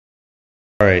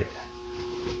Alright,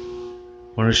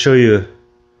 I want to show you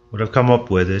what I've come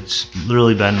up with. It's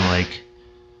literally been like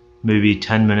maybe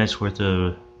 10 minutes worth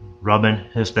of rubbing,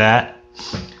 if that,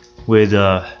 with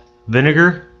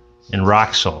vinegar and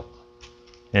rock salt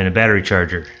and a battery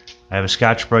charger. I have a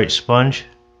Scotch-Brite sponge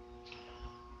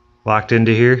locked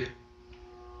into here,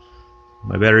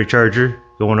 my battery charger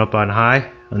going up on high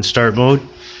on start mode,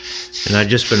 and I've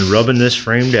just been rubbing this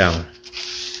frame down.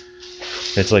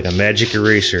 It's like a magic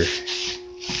eraser.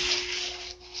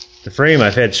 The frame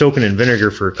I've had soaking in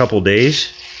vinegar for a couple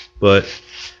days, but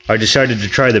I decided to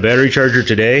try the battery charger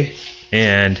today,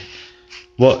 and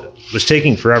what was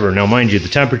taking forever. Now mind you, the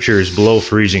temperature is below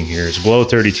freezing here. It's below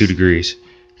 32 degrees.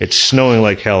 It's snowing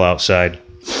like hell outside,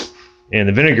 and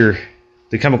the vinegar,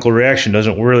 the chemical reaction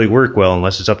doesn't really work well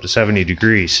unless it's up to 70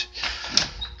 degrees. I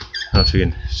don't know if you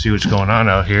can see what's going on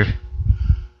out here.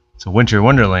 It's a winter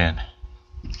wonderland.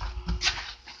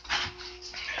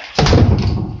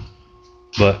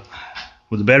 But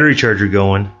with the battery charger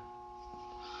going,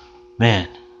 man,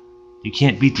 you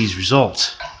can't beat these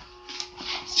results.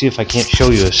 Let's see if I can't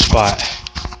show you a spot.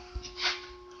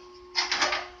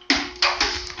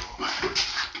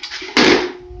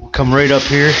 We'll come right up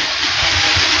here.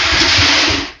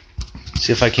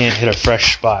 See if I can't hit a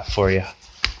fresh spot for you.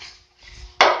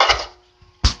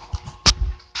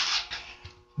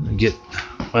 Get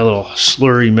my little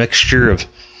slurry mixture of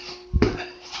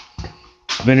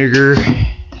vinegar.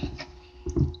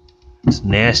 It's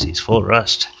nasty, it's full of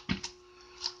rust.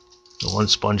 The one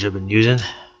sponge I've been using.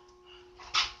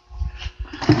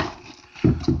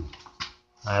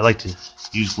 I like to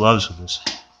use gloves with this.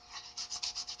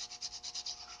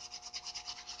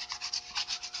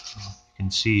 So you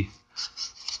can see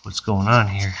what's going on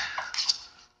here.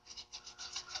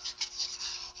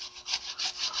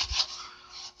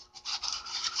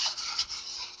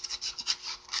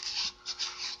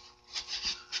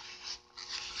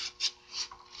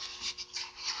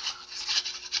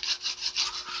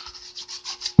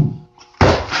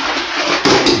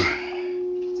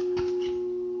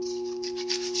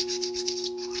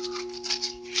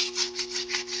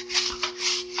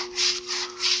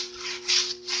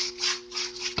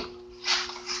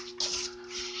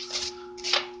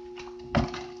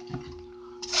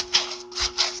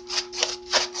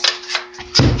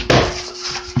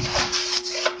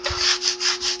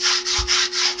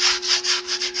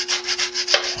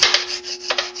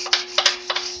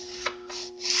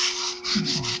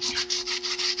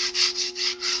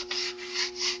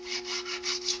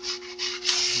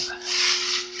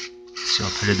 See how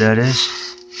pretty that is?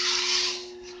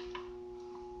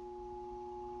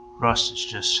 Rust is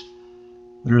just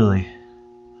literally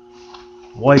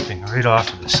wiping right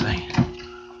off of this thing.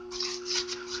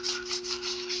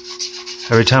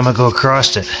 Every time I go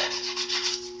across it,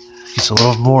 it gets a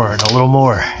little more and a little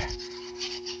more.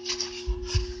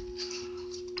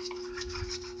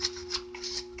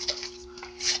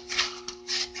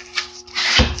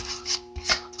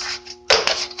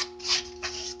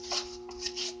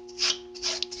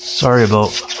 Sorry about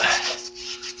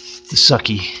the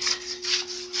sucky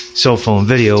cell phone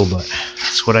video, but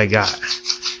that's what I got.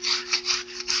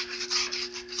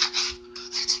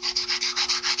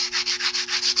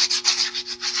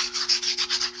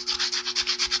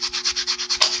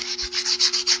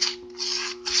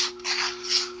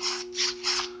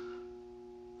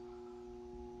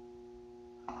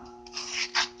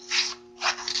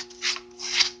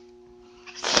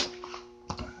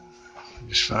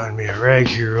 Just find me a rag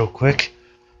here real quick.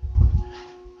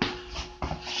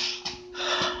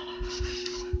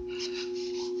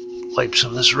 Wipe some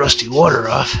of this rusty water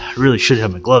off. I really should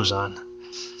have my gloves on.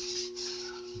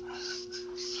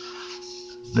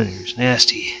 Vinegar's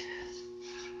nasty.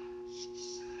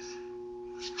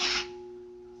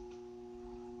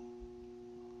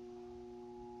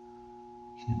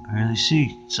 Can't barely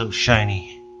see. It's so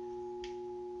shiny.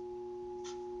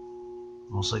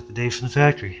 Almost like the day from the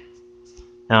factory.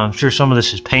 Now I'm sure some of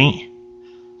this is paint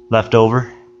left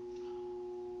over.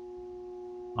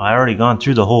 I already gone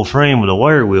through the whole frame with a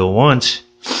wire wheel once.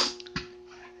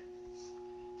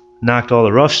 Knocked all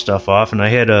the rough stuff off, and I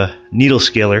had a needle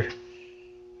scaler.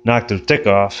 Knocked the thick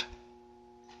off.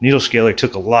 Needle scaler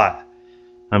took a lot.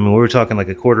 I mean, we were talking like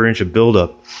a 1/4 inch of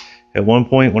buildup. At one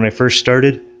point when I first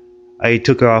started, I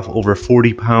took off over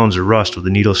 40 pounds of rust with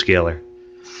the needle scaler.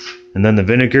 And then the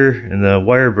vinegar and the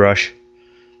wire brush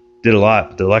did a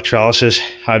lot. The electrolysis,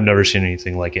 I've never seen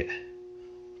anything like it.